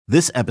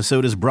This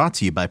episode is brought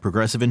to you by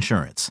Progressive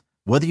Insurance.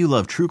 Whether you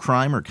love true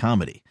crime or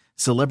comedy,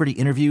 celebrity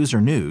interviews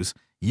or news,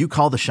 you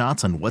call the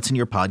shots on what's in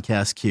your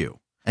podcast queue.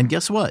 And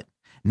guess what?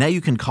 Now you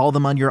can call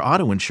them on your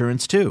auto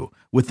insurance too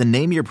with the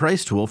Name Your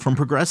Price tool from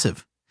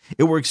Progressive.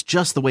 It works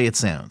just the way it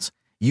sounds.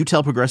 You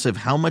tell Progressive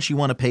how much you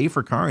want to pay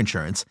for car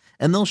insurance,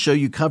 and they'll show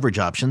you coverage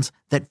options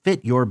that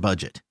fit your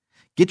budget.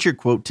 Get your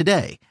quote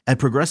today at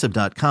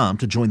Progressive.com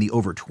to join the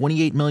over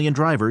 28 million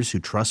drivers who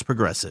trust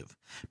Progressive.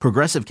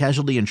 Progressive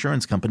Casualty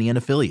Insurance Company and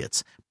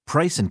Affiliates.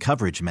 Price and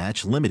coverage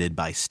match limited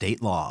by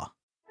state law.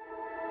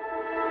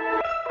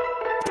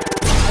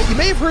 You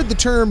may have heard the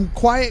term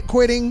quiet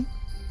quitting.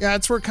 Yeah,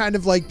 it's where kind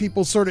of like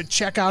people sort of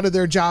check out of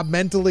their job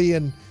mentally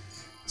and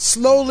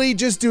slowly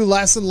just do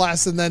less and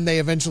less, and then they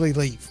eventually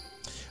leave.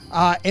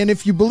 And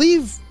if you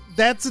believe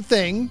that's a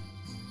thing,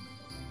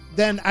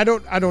 then I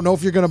don't know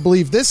if you're going to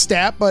believe this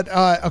stat, but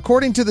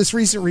according to this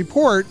recent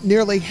report,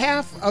 nearly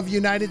half of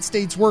United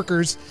States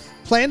workers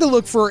plan to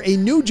look for a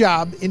new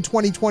job in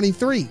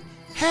 2023.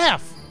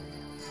 Half.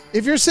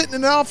 If you're sitting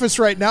in an office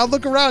right now,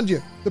 look around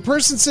you. The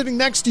person sitting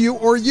next to you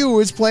or you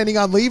is planning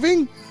on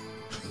leaving?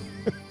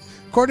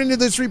 According to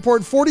this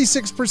report,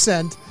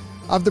 46%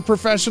 of the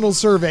professionals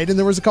surveyed, and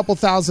there was a couple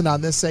thousand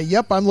on this, say,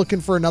 yep, I'm looking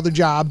for another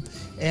job.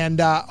 And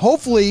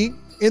hopefully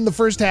in the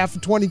first half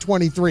of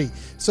 2023.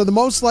 So the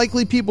most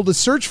likely people to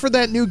search for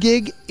that new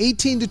gig,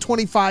 18 to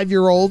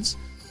 25-year-olds,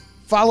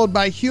 followed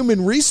by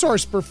human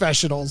resource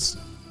professionals.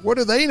 What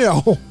do they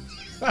know?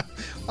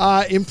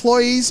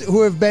 Employees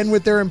who have been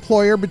with their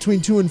employer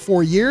between 2 and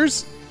 4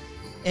 years,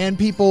 and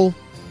people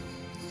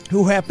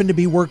who happen to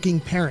be working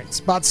parents.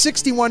 About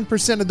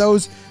 61% of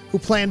those who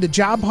planned a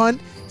job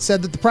hunt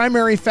said that the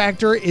primary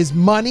factor is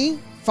money,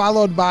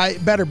 followed by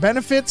better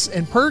benefits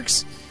and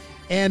perks,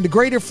 and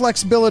greater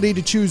flexibility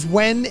to choose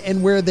when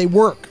and where they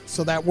work.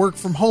 So that work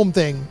from home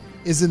thing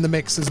is in the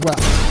mix as well.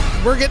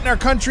 We're getting our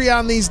country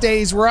on these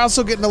days. We're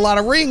also getting a lot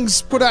of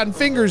rings put on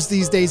fingers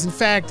these days. In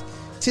fact,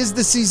 'tis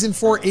the season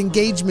for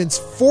engagements.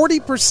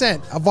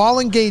 40% of all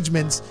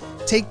engagements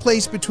take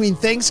place between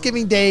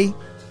Thanksgiving Day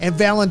and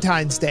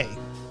Valentine's Day.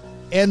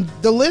 And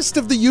the list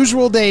of the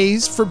usual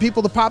days for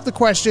people to pop the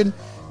question,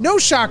 no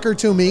shocker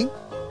to me.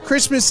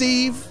 Christmas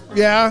Eve,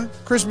 yeah.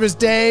 Christmas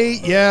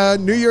Day, yeah.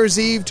 New Year's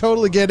Eve,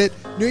 totally get it.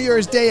 New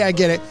Year's Day, I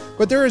get it.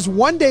 But there is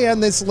one day on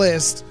this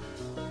list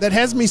that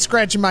has me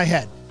scratching my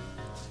head.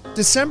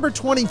 December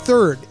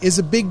 23rd is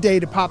a big day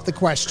to pop the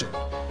question.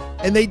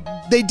 And they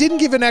didn't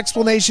give an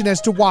explanation as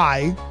to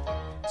why.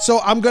 So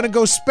I'm going to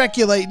go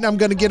speculate, and I'm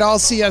going to get all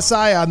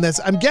CSI on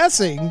this. I'm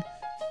guessing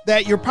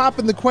that you're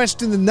popping the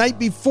question the night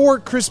before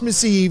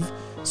Christmas Eve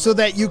so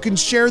that you can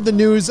share the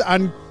news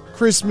on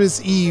Christmas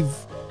Eve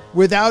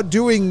without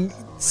doing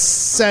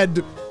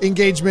said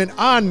engagement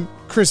on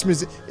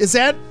Christmas.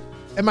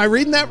 Am I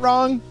reading that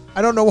wrong?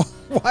 I don't know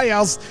why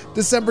else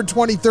December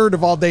 23rd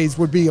of all days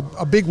would be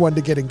a big one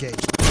to get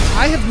engaged.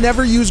 I have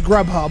never used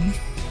Grubhub,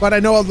 but I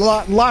know a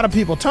lot of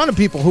people, a ton of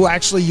people who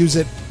actually use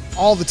it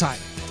all the time.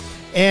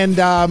 And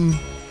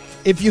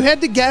if you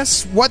had to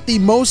guess what the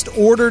most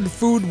ordered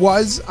food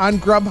was on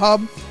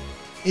Grubhub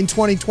in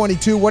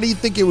 2022, what do you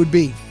think it would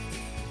be?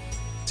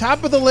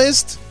 Top of the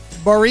list,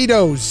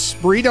 burritos.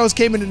 Burritos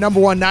came in at number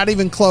one, not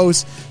even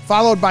close,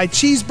 followed by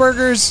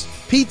cheeseburgers,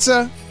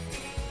 pizza,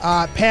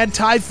 pad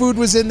Thai food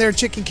was in there,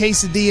 chicken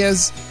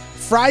quesadillas,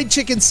 fried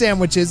chicken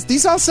sandwiches.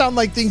 These all sound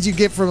like things you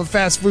get from a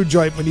fast food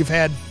joint when you've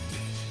had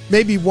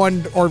maybe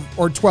 1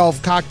 or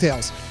 12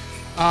 cocktails.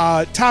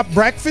 Top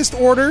breakfast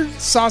order,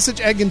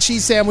 sausage, egg, and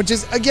cheese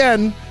sandwiches.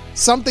 Again,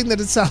 something that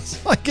it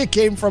sounds like it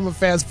came from a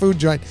fast food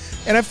joint.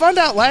 And I found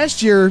out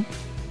last year,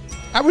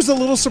 I was a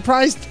little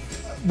surprised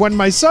when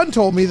my son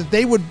told me that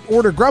they would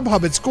order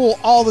Grubhub at school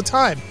all the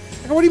time.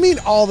 I go, what do you mean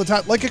all the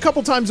time? Like a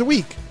couple times a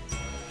week.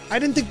 I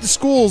didn't think the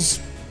schools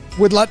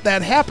would let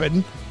that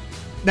happen.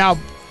 Now,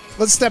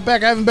 let's step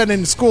back. I haven't been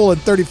in school in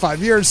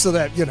 35 years, so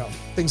that,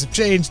 things have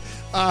changed.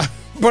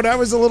 But I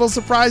was a little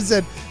surprised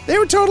that they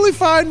were totally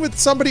fine with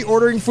somebody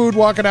ordering food,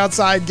 walking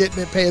outside,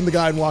 getting it, paying the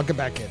guy, and walking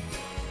back in.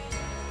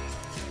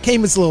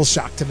 Came as a little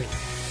shock to me.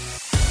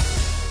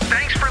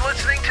 Thanks for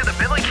listening to the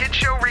Billy Kid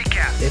Show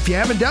Recap. If you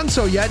haven't done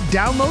so yet,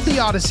 download the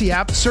Odyssey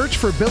app, search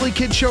for Billy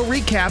Kid Show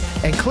Recap,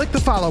 and click the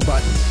follow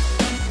button.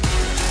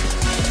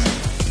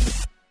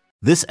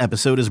 This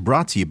episode is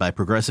brought to you by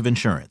Progressive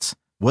Insurance.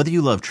 Whether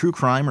you love true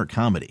crime or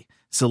comedy,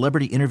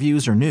 celebrity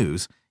interviews or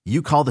news,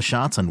 you call the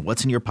shots on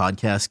what's in your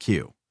podcast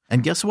queue.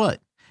 And guess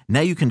what?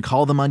 Now you can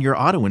call them on your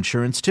auto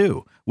insurance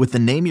too with the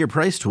Name Your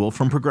Price tool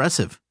from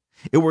Progressive.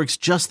 It works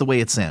just the way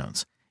it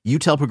sounds. You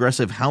tell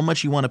Progressive how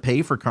much you want to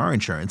pay for car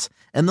insurance,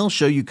 and they'll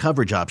show you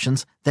coverage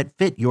options that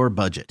fit your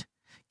budget.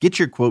 Get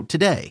your quote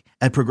today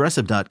at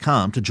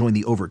Progressive.com to join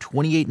the over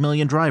 28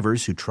 million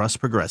drivers who trust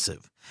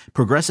Progressive.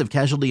 Progressive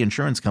Casualty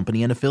Insurance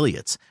Company and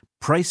Affiliates.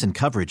 Price and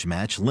coverage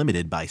match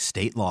limited by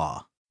state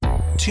law.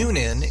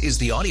 TuneIn is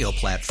the audio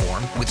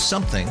platform with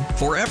something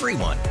for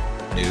everyone.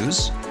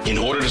 News. In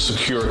order to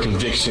secure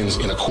convictions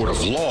in a court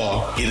of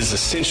law, it is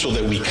essential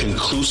that we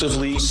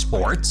conclusively.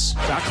 Sports.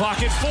 Shot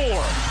clock at 4.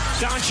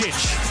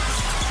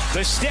 Doncic.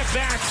 The step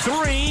back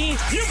three.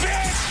 You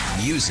bet.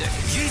 Music.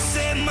 You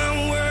set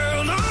my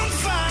world on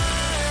fire.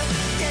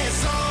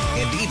 Yes,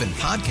 and even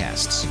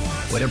podcasts.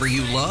 Whatever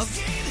you love,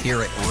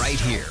 hear it right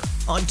here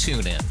on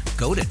TuneIn.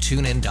 Go to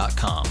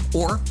TuneIn.com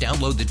or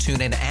download the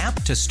TuneIn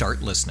app to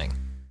start listening.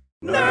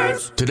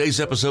 Nerds. Today's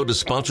episode is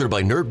sponsored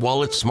by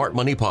NerdWallet's Smart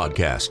Money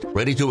Podcast.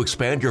 Ready to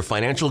expand your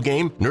financial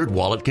game?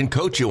 NerdWallet can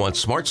coach you on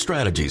smart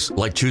strategies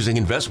like choosing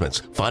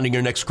investments, finding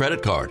your next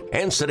credit card,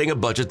 and setting a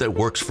budget that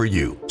works for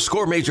you.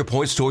 Score major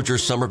points towards your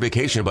summer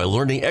vacation by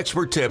learning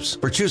expert tips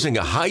for choosing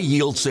a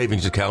high-yield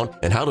savings account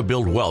and how to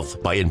build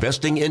wealth by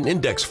investing in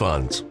index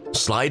funds.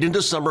 Slide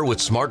into summer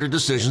with smarter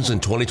decisions in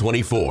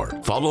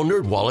 2024. Follow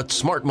NerdWallet's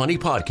Smart Money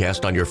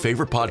Podcast on your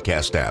favorite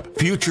podcast app.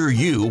 Future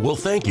you will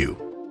thank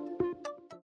you.